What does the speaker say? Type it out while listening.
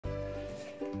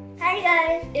Hi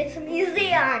guys, it's me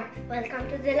Zilan. Welcome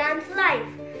to Zilan's life.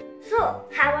 So,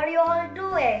 how are you all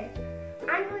doing?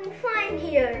 I'm doing fine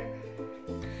here.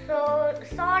 So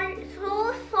sorry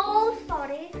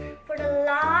for the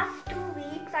last 2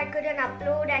 weeks I couldn't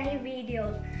upload any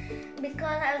videos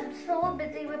because I was so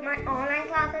busy with my online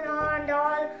classes and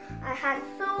all. I had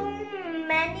so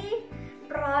many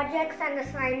projects and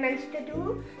assignments to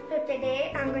do. So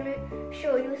today I'm going to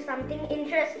show you something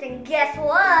interesting. Guess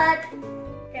what?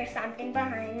 There's something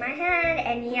behind my hand.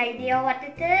 Any idea what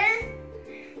it is?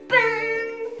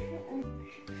 Bang!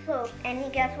 So, any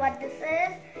guess what this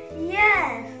is?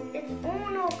 Yes, it's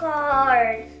Uno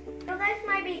cards. You guys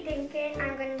might be thinking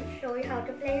I'm going to show you how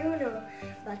to play Uno.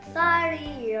 But sorry,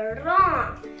 you're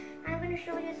wrong. I'm going to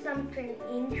show you something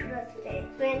interesting.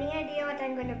 So, any idea what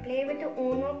I'm going to play with the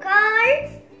Uno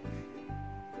cards?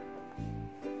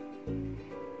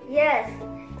 Yes.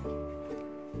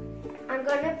 I'm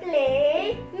gonna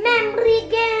play memory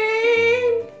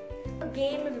game. The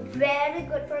game is very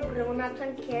good for grown-ups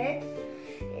and kids.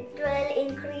 It will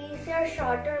increase your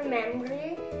short-term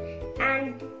memory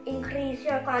and increase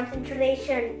your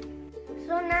concentration.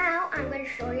 So now I'm going to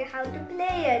show you how to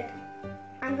play it.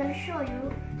 I'm going to show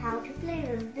you how to play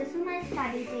this. This is my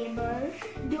study table.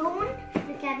 Don't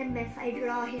look at the mess I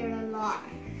draw here a lot.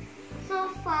 So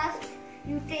first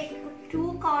you take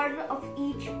 2 cards of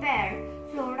each pair.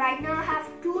 So right now I have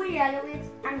 2 yellowies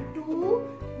and 2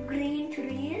 green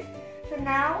trees. So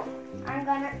now I'm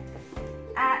gonna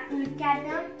look at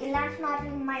them. Ilan's not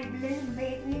in my little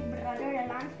baby brother.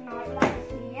 Ilan's not allowed to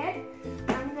see it.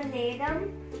 I'm gonna lay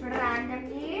them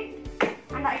randomly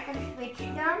and I can switch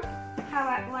them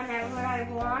whenever I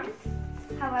want.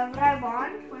 However I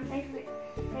want. Once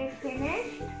they're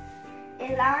finished,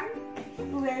 Ilan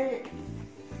will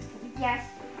guess.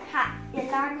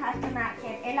 Ilan has to match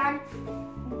it. Ilan,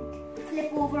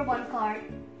 flip over 1 card.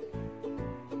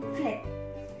 Flip.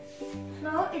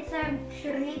 So it's a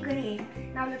tree green.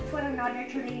 Now look for another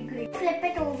tree green. Flip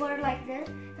it over like this.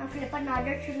 Now flip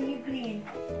another tree green.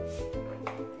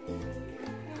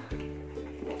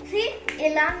 See,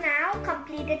 Ilan now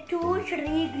completed 2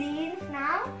 tree greens.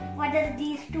 Now, what does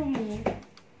these 2 mean?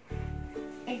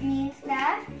 It means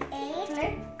that 8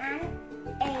 flip and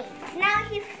 8. Now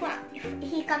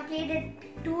he completed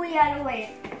 2 yellows.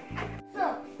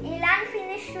 So Ilan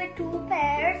finished with 2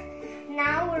 pairs.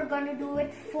 Now we're going to do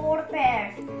it 4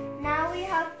 pairs. Now we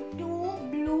have 2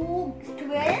 blue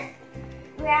twists.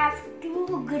 We have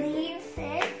 2 green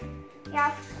 6. We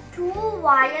have 2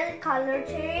 wild color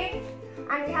change.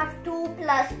 And we have 2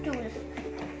 plus 2s.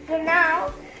 So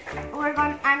now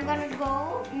I'm going to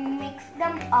go mix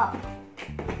them up.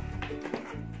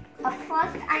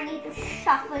 First, I need to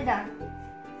shuffle them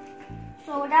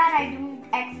so that I do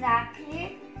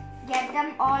exactly get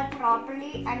them all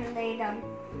properly and lay them.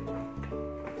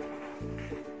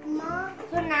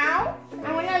 So now I'm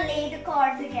going to lay the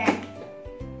cards again.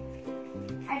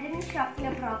 I didn't shuffle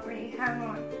it properly. Hang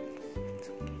on.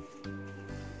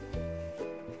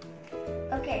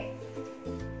 Okay.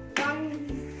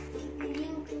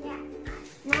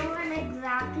 Now I'm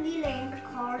exactly laying the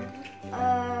cards.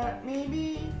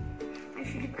 Maybe I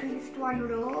should have creased 1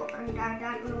 row and add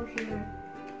that row here.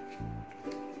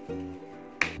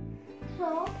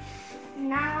 So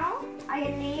now I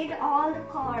laid all the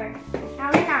cards.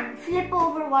 Now Ilan, flip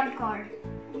over 1 card.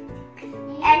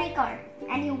 Any card.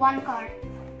 Any 1 card.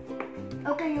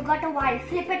 Okay, you got a wild.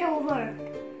 Flip it over.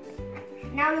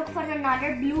 Now look for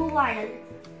another blue wild.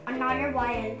 Another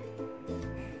wild.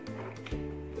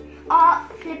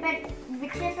 Flip it.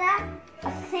 Which is that?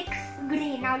 A 6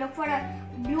 green. Now look for a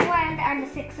blue wild and a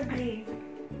 6 green.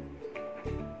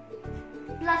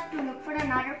 Plus 2. Look for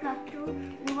another plus 2.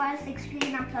 Blue wild, 6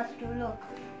 green and plus 2. Look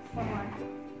for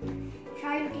 1.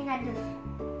 Try looking at this.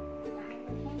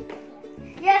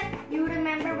 Yes, you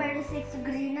remember where the 6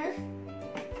 green is?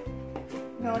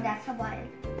 No, that's a wild.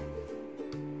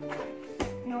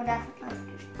 No, that's a plus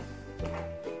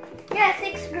 2. Yeah,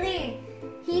 6 green.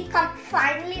 He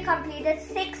finally completed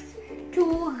 6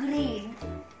 2 green.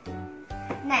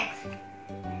 Next.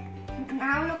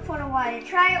 Now look for a wild.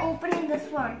 Try opening this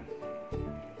one.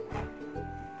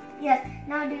 Yes.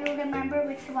 Now do you remember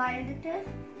which wild it is?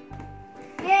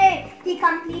 Yay! He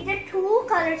completed 2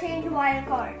 color change wild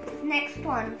cards. Next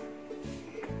one.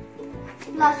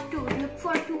 Plus 2. Look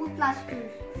for 2 plus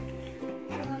 2s.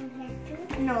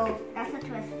 No, that's a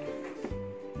twist.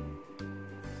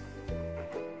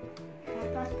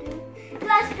 Plus 2.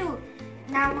 Plus 2.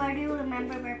 Now where do you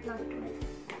remember where plus 2 is?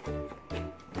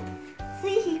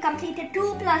 See, he completed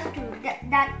 2 plus 2.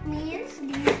 That means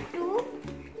these 2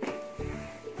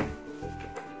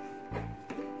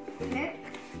 flip,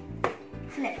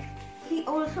 flip. He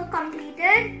also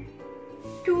completed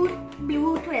 2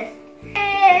 blue twists.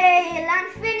 Hey, Zilan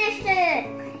finished it.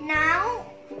 Now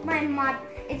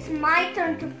it's my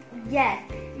turn to guess.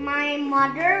 My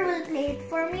mother will play it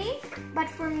for me, but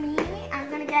for me, I'm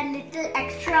gonna get little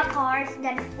extra cards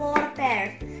than 4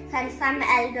 pairs since I'm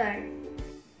elder.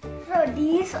 So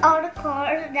these are the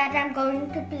cards that I'm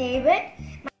going to play with.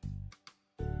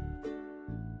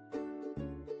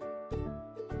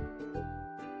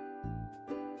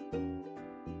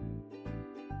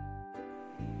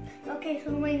 Okay,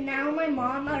 so now my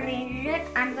mom arranged it.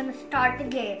 I'm gonna start the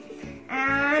game.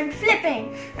 And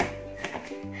flipping.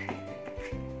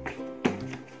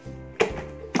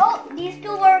 Oh, these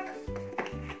 2 work.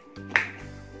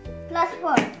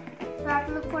 +4. So I have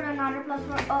to look for another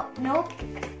 +4. Oh, nope.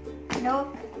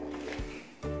 Nope.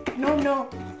 No.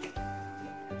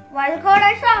 Wild card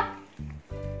I saw.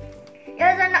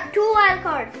 Here's 2 wild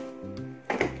cards.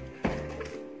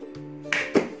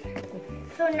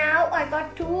 So now I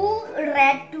got 2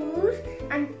 red 2s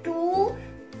and 2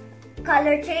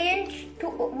 color change to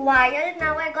wild.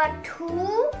 Now I got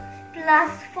 2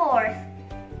 +4s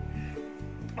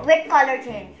with color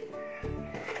change.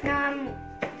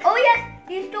 Oh yes,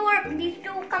 these 2 work. These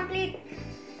 2 complete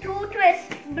 2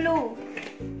 twists blue.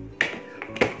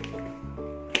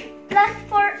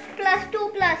 +4 +2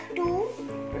 +2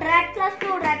 red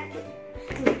 +2 red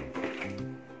 2.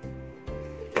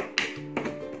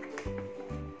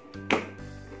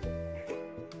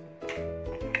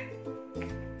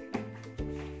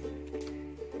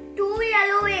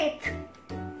 Yellow 8.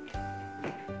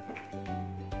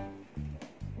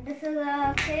 This is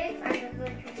a 6 and this is a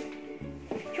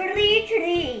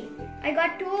 3. I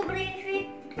got 2 green 3.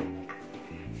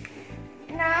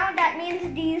 Now that means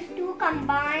these 2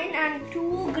 combine and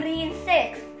 2 green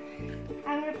 6.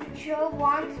 I'm going to show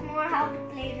once more how to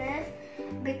play this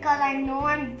because I know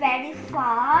I'm very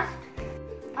fast.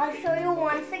 I'll show you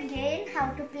once again how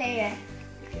to play it.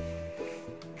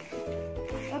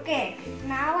 Okay,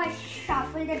 now I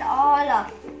shuffled it all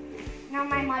up. Now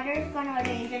my mother is gonna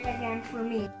arrange it again for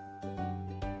me.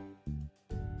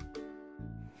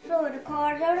 So the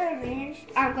cards are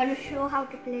arranged. I'm gonna show how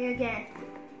to play again.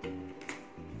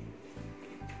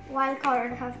 Wild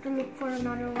card, I have to look for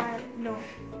another wild. No.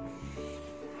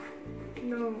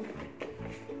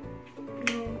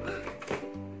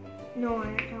 No, I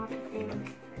have not failed.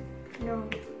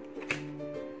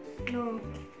 No.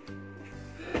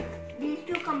 These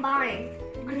 2 combine.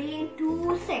 Green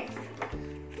 2 6.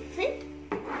 See?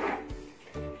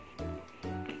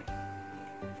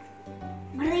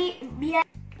 Green 1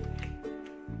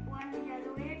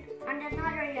 yellow 8 and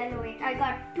another yellow 8. I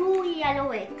got 2 yellow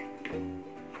 8.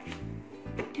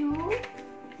 2.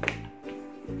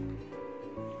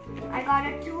 I got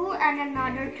a 2 and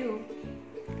another 2.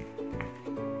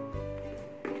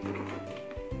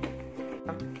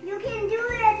 You can do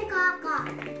it, Kaka.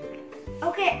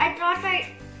 Okay, I thought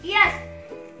yes,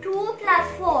 2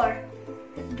 +4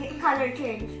 color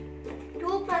change.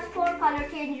 2 +4 color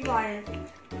change wild.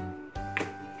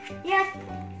 Yes,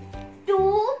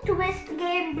 2 twist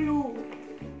game blue.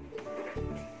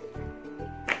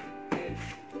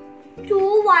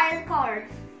 2 wild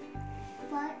cards.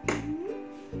 What?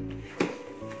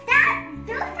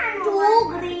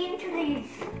 2 green trees.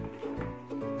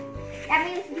 That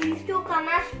means these 2 come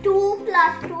as 2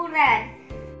 +2 red.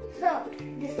 So,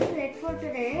 this is it for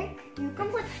today. You can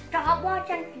put stopwatch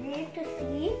and play to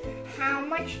see how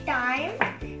much time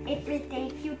it will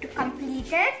take you to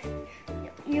complete it.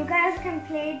 You guys can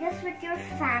play this with your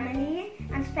family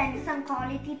and spend some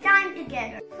quality time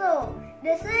together. So,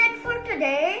 this is it for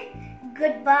today.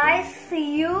 Goodbye.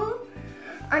 See you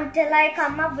until I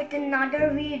come up with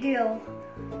another video.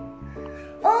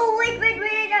 Oh, wait.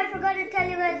 I forgot to tell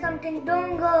you guys something.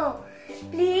 Don't go.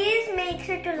 Please make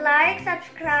sure to like,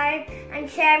 subscribe, and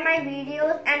share my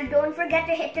videos. And don't forget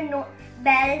to hit the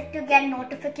bell to get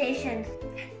notifications.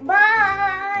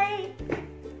 Bye.